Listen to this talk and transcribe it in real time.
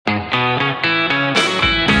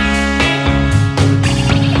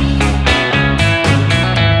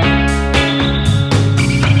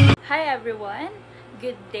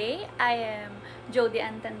I am Jodie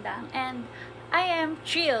and Tandang, and I am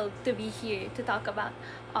thrilled to be here to talk about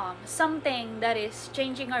something that is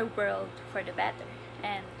changing our world for the better,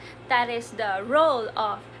 and that is the role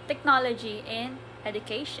of technology in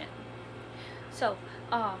education. So,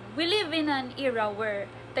 we live in an era where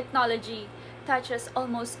technology touches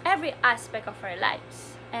almost every aspect of our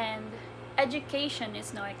lives, and education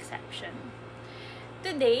is no exception.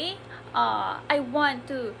 Today, I want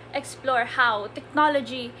to explore how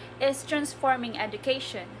technology is transforming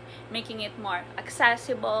education, making it more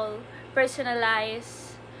accessible,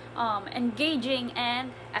 personalized, engaging,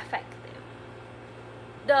 and effective.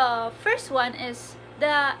 The first one is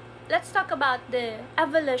let's talk about the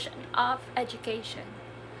evolution of education.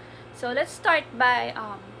 So let's start by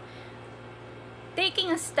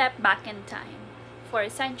taking a step back in time. For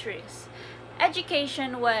centuries,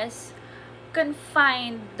 education was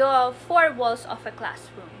confined the four walls of a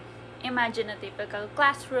classroom. Imagine a typical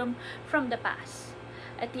classroom from the past.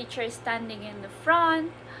 A teacher standing in the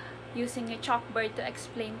front, using a chalkboard to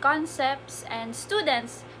explain concepts, and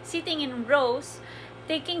students sitting in rows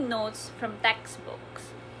taking notes from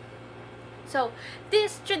textbooks. So,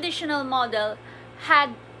 this traditional model had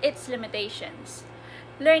its limitations.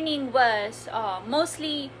 Learning was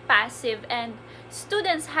mostly passive, and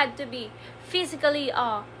students had to be physically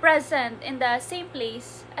present in the same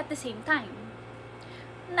place at the same time.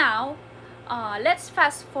 Now, let's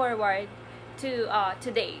fast forward to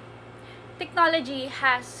today. Technology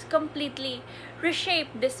has completely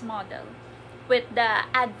reshaped this model. With the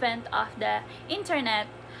advent of the internet,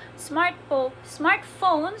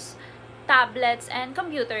 smartphones, tablets, and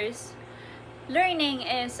computers, learning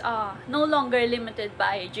is no longer limited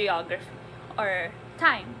by geography or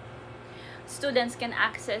time. Students can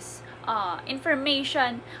access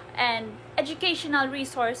information and educational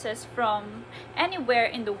resources from anywhere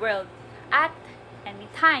in the world at any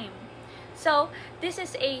time. So this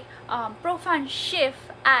is a profound shift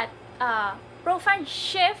that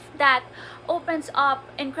opens up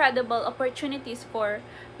incredible opportunities for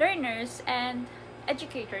learners and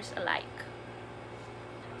educators alike.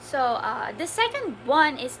 So the second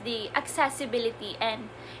one is the accessibility and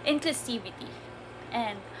inclusivity.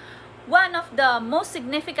 And one of the most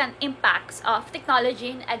significant impacts of technology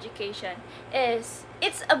in education is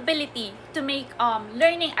its ability to make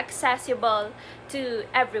learning accessible to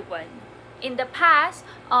everyone. In the past,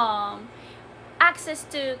 access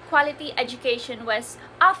to quality education was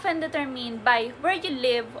often determined by where you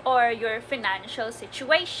live or your financial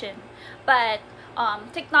situation. But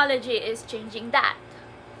technology is changing that.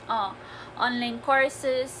 Online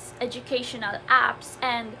courses, educational apps,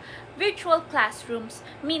 and virtual classrooms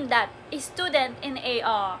mean that a student in a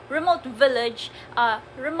remote village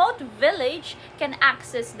can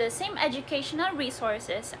access the same educational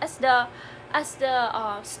resources as the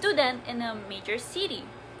student in a major city.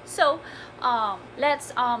 So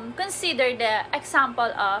let's consider the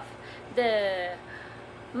example of the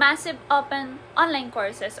massive open online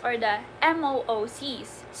courses, or the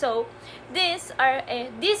MOOCs. So these are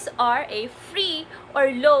a free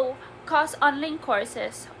or low cost online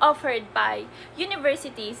courses offered by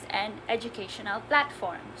universities and educational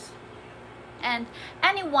platforms. And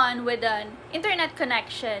anyone with an internet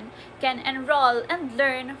connection can enroll and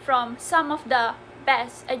learn from some of the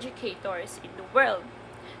best educators in the world.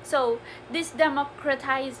 So this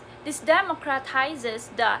democratizes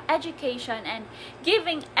the education and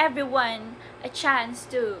giving everyone a chance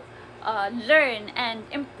to learn and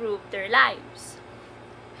improve their lives.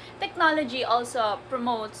 Technology also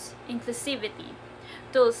promotes inclusivity.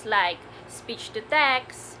 Tools like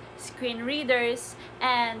speech-to-text, screen readers,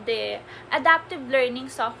 and the adaptive learning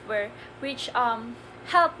software, which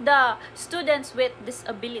help the students with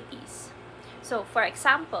disabilities. So, for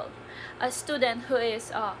example, a student who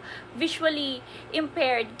is visually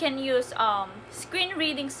impaired can use screen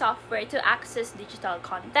reading software to access digital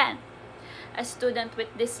content. A student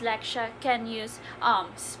with dyslexia can use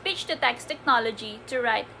speech-to-text technology to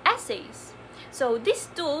write essays. So these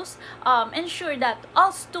tools ensure that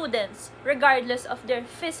all students, regardless of their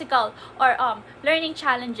physical or learning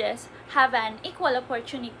challenges, have an equal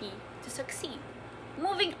opportunity to succeed.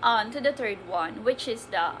 Moving on to the third one, which is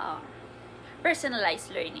the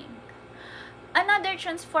personalized learning. Another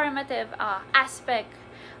transformative aspect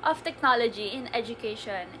of technology in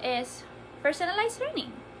education is personalized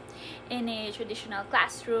learning. In a traditional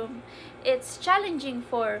classroom, it's challenging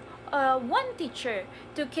for one teacher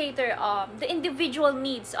to cater the individual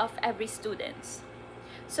needs of every student.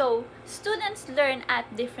 So students learn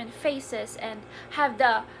at different phases and have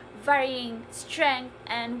the varying strengths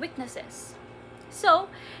and weaknesses. So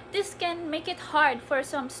this can make it hard for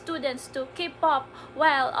some students to keep up,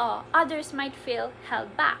 while others might feel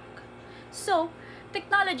held back. So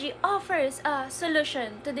technology offers a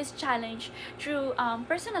solution to this challenge through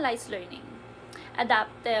personalized learning.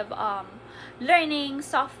 Adaptive learning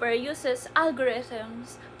software uses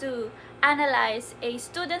algorithms to analyze a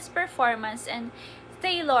student's performance and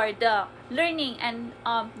tailor the learning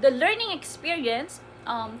experience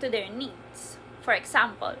to their needs. For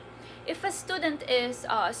example, if a student is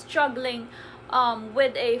struggling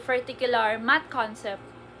with a particular math concept,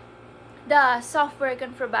 the software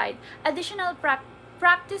can provide additional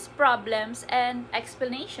practice problems and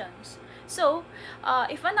explanations. So,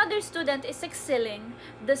 if another student is excelling,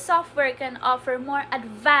 the software can offer more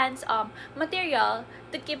advanced material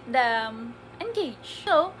to keep them engaged.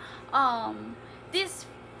 So, this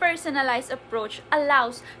personalized approach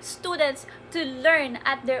allows students to learn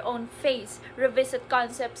at their own pace, revisit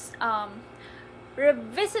concepts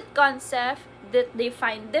that they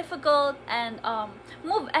find difficult, and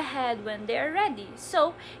move ahead when they are ready.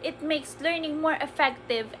 So it makes learning more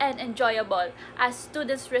effective and enjoyable as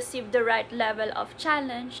students receive the right level of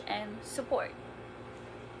challenge and support.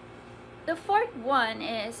 The fourth one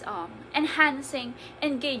is enhancing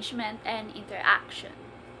engagement and interaction.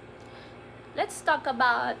 Let's talk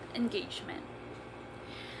about engagement.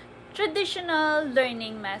 Traditional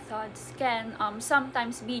learning methods can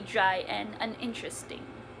sometimes be dry and uninteresting,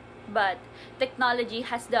 but technology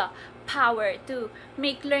has the power to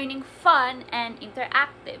make learning fun and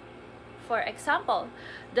interactive. For example,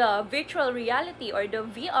 the virtual reality or the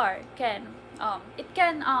VR can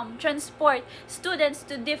transport students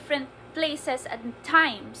to different places at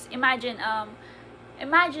times. Imagine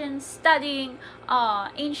studying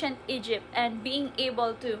ancient Egypt and being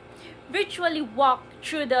able to virtually walk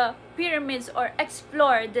through the pyramids or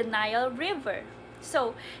explore the Nile River.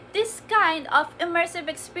 So this kind of immersive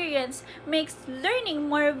experience makes learning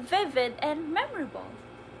more vivid and memorable.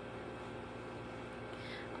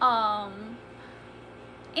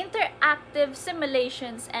 Interactive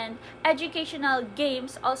simulations and educational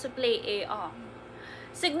games also play a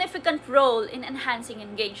significant role in enhancing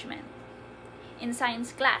engagement. In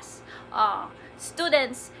science class,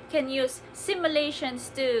 students can use simulations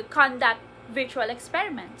to conduct virtual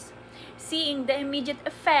experiments, seeing the immediate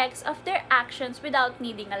effects of their actions without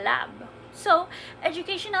needing a lab. So,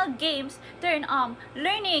 educational games turn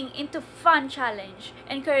learning into fun challenge,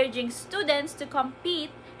 encouraging students to compete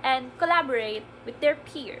and collaborate with their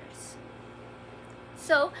peers.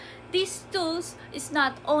 So, these tools does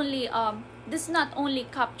not only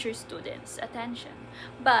capture students' attention,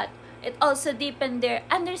 but it also deepens their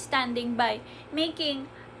understanding by making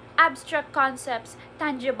abstract concepts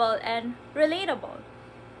tangible and relatable.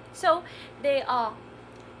 So they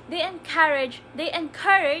encourage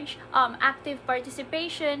active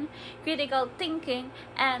participation, critical thinking,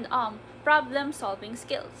 and problem solving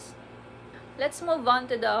skills. Let's move on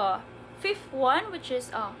to the fifth one, which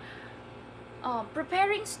is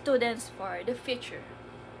preparing students for the future.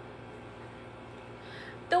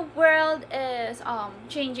 The world is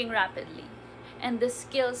changing rapidly, and the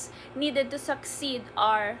skills needed to succeed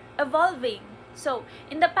are evolving. So,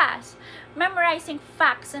 in the past, memorizing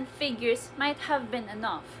facts and figures might have been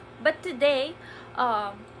enough, but today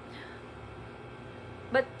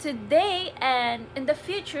and in the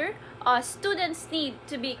future, students need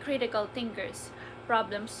to be critical thinkers,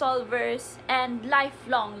 problem solvers, and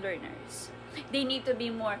lifelong learners. They need to be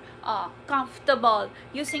more comfortable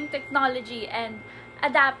using technology and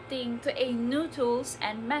adapting to new tools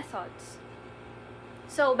and methods.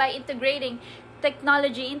 So by integrating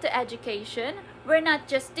technology into education, we're not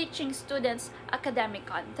just teaching students academic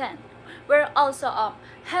content. We're also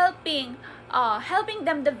helping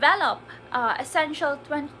them develop essential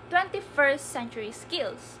 21st century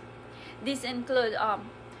skills. This includes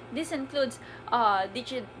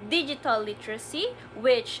digital literacy,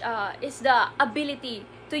 which is the ability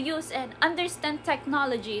to use and understand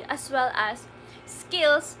technology, as well as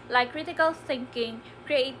skills like critical thinking,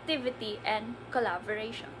 creativity, and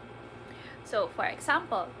collaboration. So, for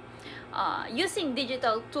example, using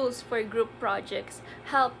digital tools for group projects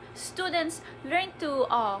help students learn to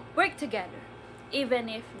work together. Even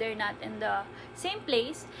if they're not in the same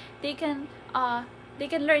place, they can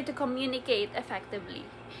learn to communicate effectively,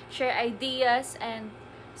 share ideas, and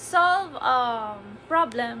solve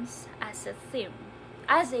problems as a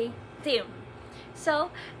team.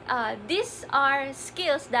 So these are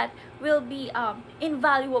skills that will be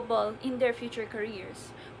invaluable in their future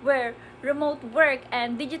careers, where remote work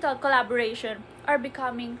and digital collaboration are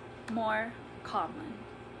becoming more common.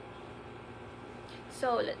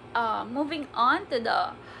 So moving on to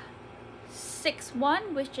the sixth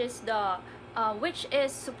one, which is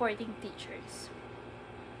supporting teachers.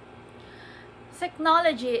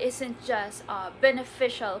 Technology isn't just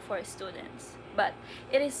beneficial for students, but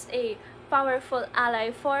it is a powerful ally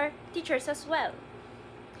for teachers as well.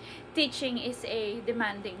 Teaching is a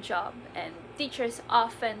demanding job, and teachers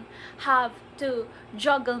often have to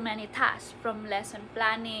juggle many tasks, from lesson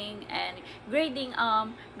planning and grading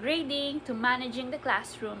to managing the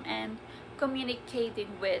classroom and communicating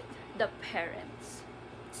with the parents.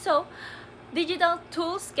 So, digital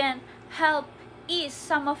tools can help ease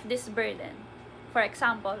some of this burden. For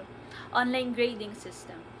example, online grading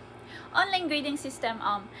system. Online grading system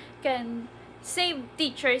can save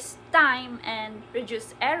teachers time and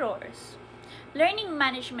reduce errors. Learning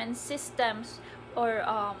management systems, or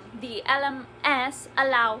the LMS,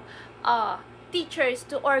 allow teachers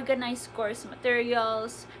to organize course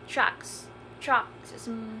materials, tracks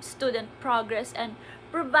student progress, and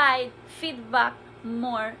provide feedback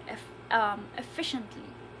more efficiently.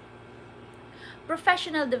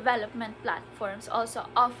 Professional development platforms also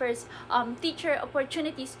offers teacher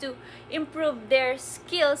opportunities to improve their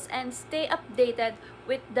skills and stay updated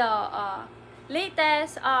with the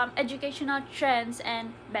latest educational trends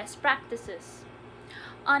and best practices.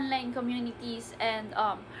 Online communities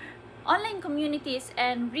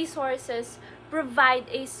and resources provide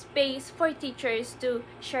a space for teachers to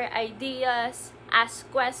share ideas,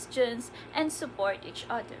 ask questions, and support each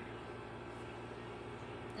other.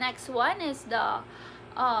 Next one is the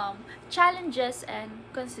challenges and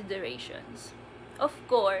considerations. Of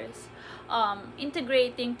course,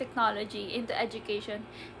 integrating technology into education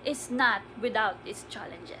is not without its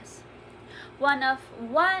challenges.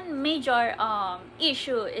 One major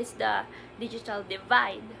issue is the digital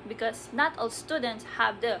divide, because not all students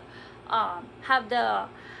have the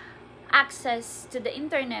access to the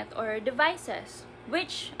internet or devices,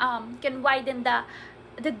 which can widen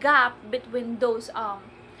the gap between those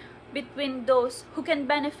who can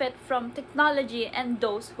benefit from technology and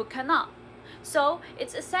those who cannot. So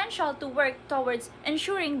it's essential to work towards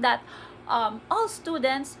ensuring that all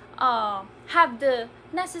students have the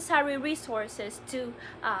necessary resources to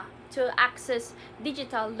access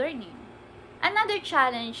digital learning. Another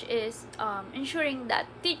challenge is ensuring that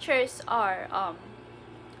teachers are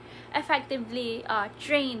effectively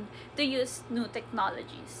trained to use new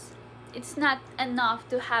technologies. It's not enough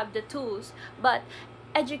to have the tools, but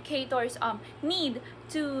educators need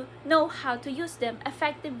to know how to use them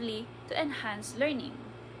effectively to enhance learning.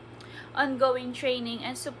 Ongoing training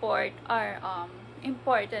and support are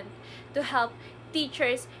important to help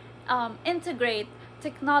teachers integrate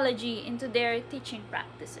technology into their teaching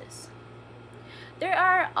practices. There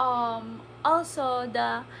are also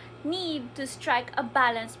the need to strike a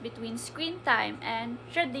balance between screen time and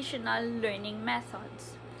traditional learning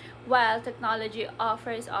methods. While technology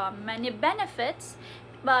offers many benefits,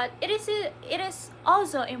 but it is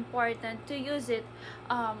also important to use it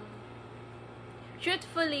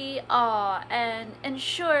truthfully and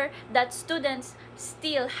ensure that students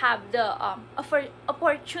still have the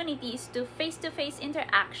opportunities to face-to-face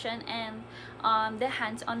interaction and the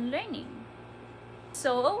hands-on learning.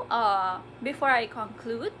 So, before I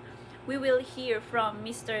conclude, we will hear from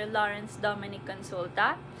Mr. Lawrence Dominic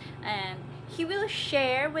Consulta, and he will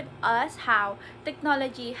share with us how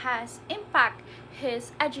technology has impacted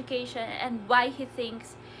his education and why he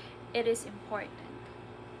thinks it is important.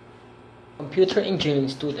 Computer engineering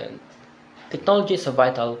student, technology is a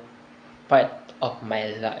vital part of my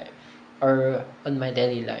life, or on my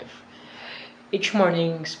daily life. Each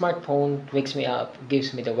morning, smartphone wakes me up,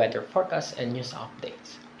 gives me the weather forecast and news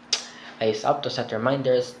updates. I use up to set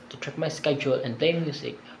reminders, to track my schedule and play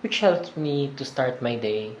music, which helps me to start my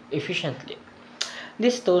day efficiently.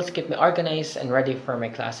 These tools keep me organized and ready for my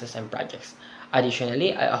classes and projects.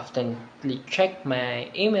 Additionally, I often check my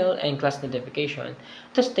email and class notification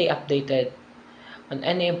to stay updated on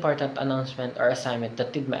any important announcement or assignment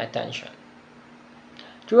that need my attention.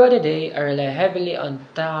 Throughout the day, I rely heavily on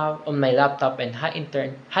my laptop and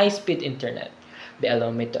high-speed internet. They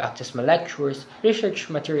allow me to access my lectures, research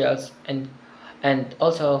materials, and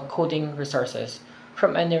also coding resources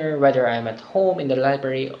from anywhere, whether I am at home, in the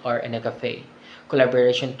library, or in a cafe.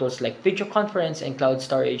 Collaboration tools like video conference and cloud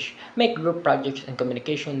storage make group projects and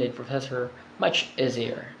communication with professor much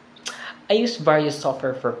easier. I use various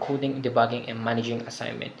software for coding, debugging, and managing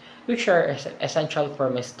assignment, which are essential for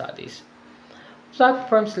my studies.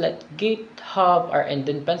 Platforms like GitHub are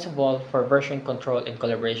indispensable for version control and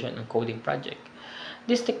collaboration on coding projects.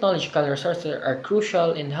 These technological resources are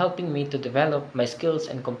crucial in helping me to develop my skills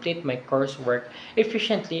and complete my coursework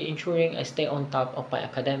efficiently, ensuring I stay on top of my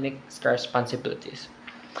academic responsibilities.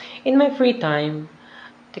 In my free time,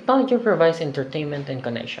 technology provides entertainment and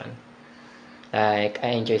connection. Like I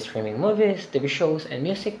enjoy streaming movies, TV shows, and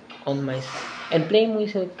music on my and playing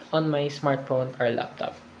music on my smartphone or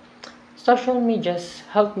laptop. Social medias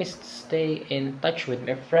help me stay in touch with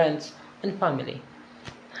my friends and family,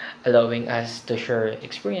 allowing us to share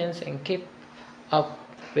experience and keep up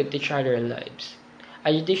with each other's lives.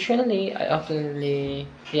 Additionally, I oftenly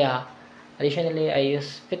yeah. Additionally, I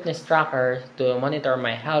use fitness tracker to monitor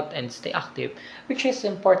my health and stay active, which is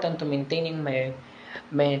important to maintaining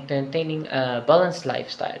a balanced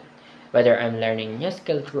lifestyle. Whether I'm learning new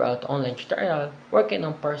skill throughout online tutorial, working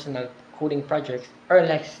on personal coding projects, or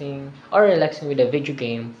relaxing with a video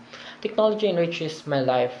game, technology enriches my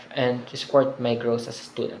life and support my growth as a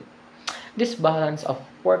student. This balance of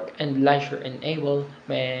work and leisure enabled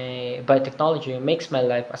by technology makes my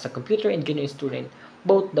life as a computer engineering student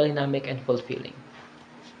both dynamic and fulfilling.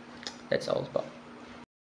 That's all, Bob.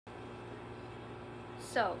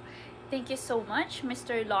 So, thank you so much,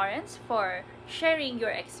 Mr. Lawrence, for sharing your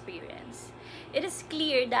experience. It is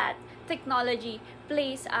clear that technology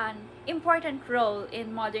plays an important role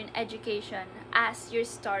in modern education, as your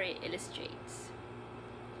story illustrates.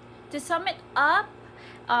 To sum it up,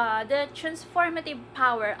 the transformative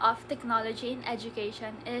power of technology in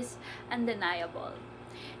education is undeniable.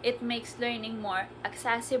 It makes learning more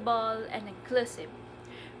accessible and inclusive,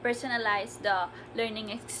 personalize the learning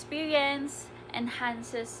experience,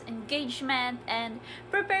 enhances engagement, and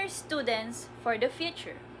prepares students for the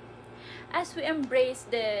future. As we embrace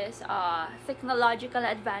this technological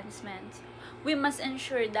advancement, we must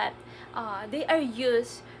ensure that they are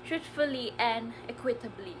used truthfully and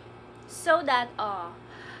equitably so that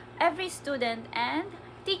every student and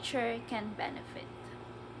teacher can benefit.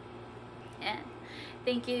 And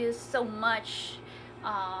thank you so much.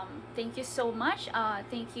 Thank you so much.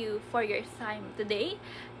 Thank you for your time today.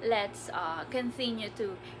 Let's continue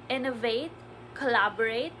to innovate,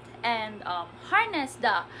 collaborate, and harness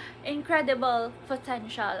the incredible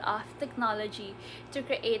potential of technology to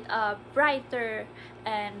create a brighter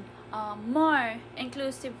and more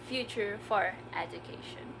inclusive future for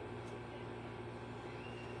education.